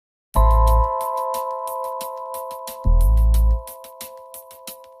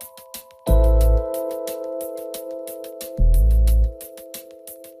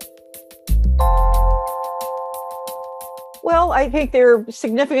Well, I think they're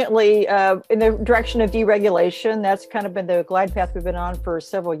significantly in the direction of deregulation. That's kind of been the glide path we've been on for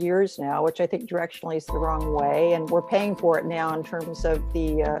several years now, which I think directionally is the wrong way. And we're paying for it now in terms of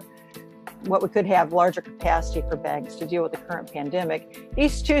the what we could have larger capacity for banks to deal with the current pandemic.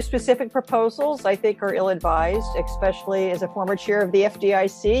 These two specific proposals, I think, are ill-advised, especially as a former chair of the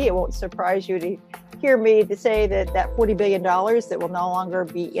FDIC. It won't surprise you to hear me to say that that $40 billion that will no longer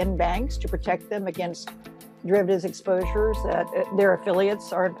be in banks to protect them against derivatives exposures that their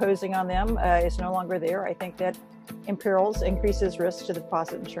affiliates are imposing on them is no longer there. I think that increases risk to the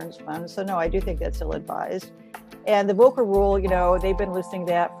deposit insurance fund. So no, I do think that's ill-advised. And the Volcker rule, you know, they've been listening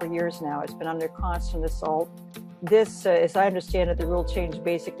to that for years now. It's been under constant assault. This, as I understand it, the rule change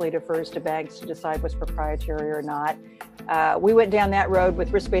basically defers to banks to decide what's proprietary or not. We went down that road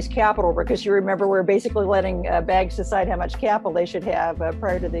with risk-based capital because you remember we're basically letting banks decide how much capital they should have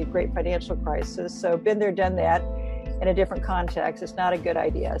prior to the great financial crisis. So been there, done that in a different context. It's not a good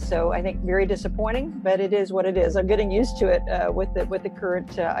idea. So I think very disappointing, but it is what it is. I'm getting used to it with the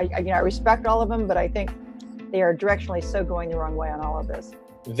current. I respect all of them, but I think they are directionally so going the wrong way on all of this.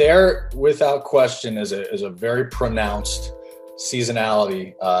 There, without question, is a very pronounced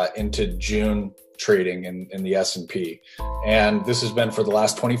seasonality into June trading in the S&P. And this has been for the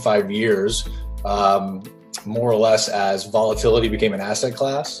last 25 years, more or less as volatility became an asset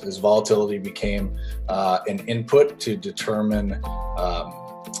class, as volatility became an input to determine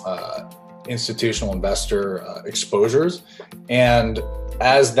institutional investor exposures. And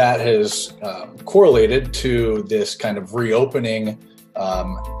as that has correlated to this kind of reopening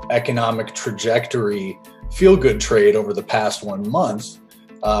economic trajectory feel-good trade over the past 1 month,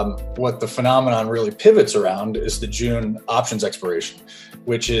 what the phenomenon really pivots around is the June options expiration,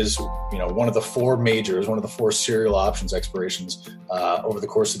 which is, you know, one of the four serial options expirations over the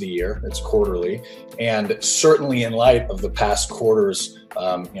course of the year. It's quarterly, and certainly in light of the past quarter's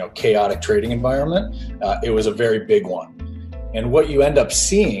chaotic trading environment, it was a very big one. And what you end up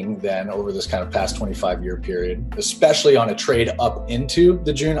seeing then over this kind of past 25-year period, especially on a trade up into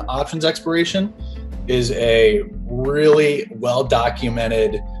the June options expiration, is a really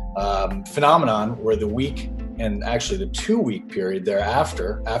well-documented phenomenon where the week and actually the 2-week period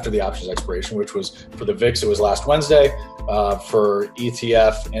thereafter, after the options expiration, which was for the VIX, it was last Wednesday. For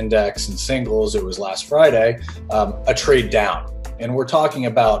ETF, index, and singles, it was last Friday, a trade down. And we're talking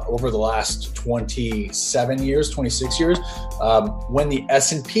about over the last 27 years, 26 years, when the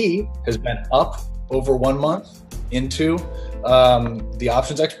S&P has been up over 1 month into the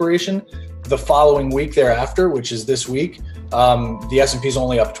options expiration. The following week thereafter, which is this week, the S&P is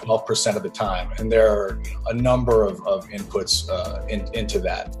only up 12% of the time. And there are a number of inputs into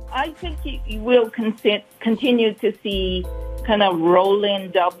that. I think you will continue to see kind of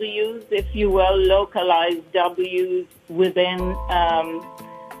rolling W's, if you will, localized W's within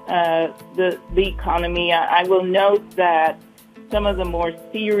the economy. I will note that some of the more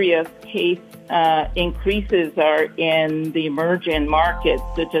serious case increases are in the emerging markets,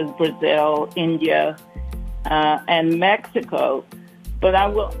 such as Brazil, India, and Mexico. But I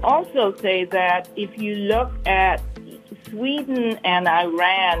will also say that if you look at Sweden and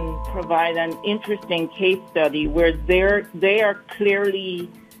Iran provide an interesting case study where they are clearly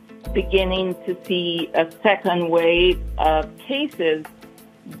beginning to see a second wave of cases,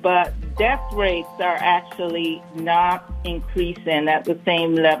 but death rates are actually not increasing at the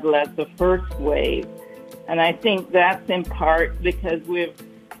same level as the first wave. And I think that's in part because we've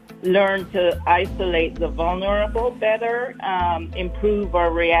learned to isolate the vulnerable better, improve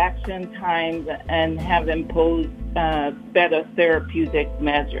our reaction times, and have imposed better therapeutic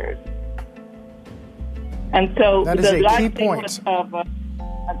measures. And so that is the a key point. Of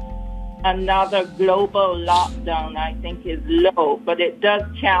another global lockdown, I think, is low, but it does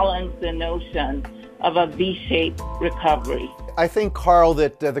challenge the notion of a V-shaped recovery. I think, Carl,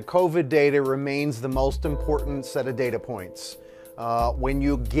 that the COVID data remains the most important set of data points. When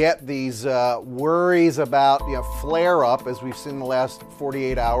you get these worries about flare-up, as we've seen in the last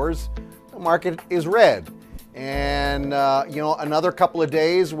 48 hours, the market is red. And another couple of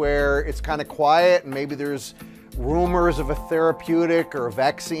days where it's kind of quiet and maybe there's rumors of a therapeutic or a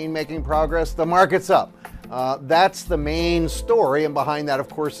vaccine making progress, the market's up. That's the main story, and behind that, of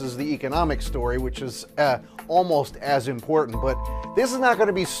course, is the economic story, which is almost as important. But this is not going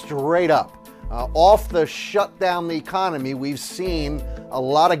to be straight up. Off the shut down the economy, we've seen a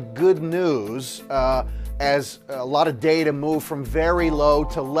lot of good news as a lot of data moved from very low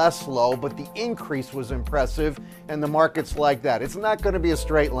to less low, but the increase was impressive, and the market's like that. It's not going to be a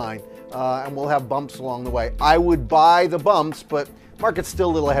straight line, and we'll have bumps along the way. I would buy the bumps, but market's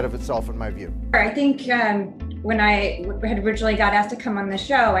still a little ahead of itself in my view. I think when I had originally got asked to come on the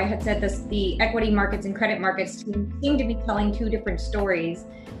show, I had said the equity markets and credit markets seem to be telling two different stories.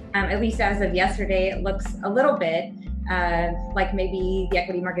 At least as of yesterday, it looks a little bit like maybe the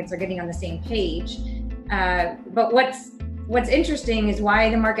equity markets are getting on the same page. But what's interesting is why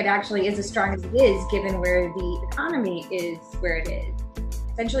the market actually is as strong as it is, given where the economy is where it is.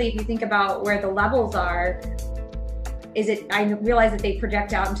 Essentially, if you think about where the levels are, I realize that they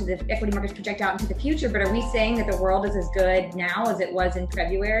project out into the equity markets project out into the future, but are we saying that the world is as good now as it was in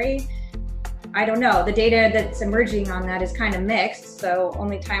February? I don't know. The data that's emerging on that is kind of mixed, so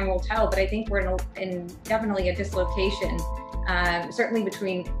only time will tell. But I think we're in definitely a dislocation, certainly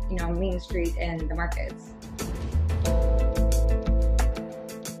between Main Street and the markets.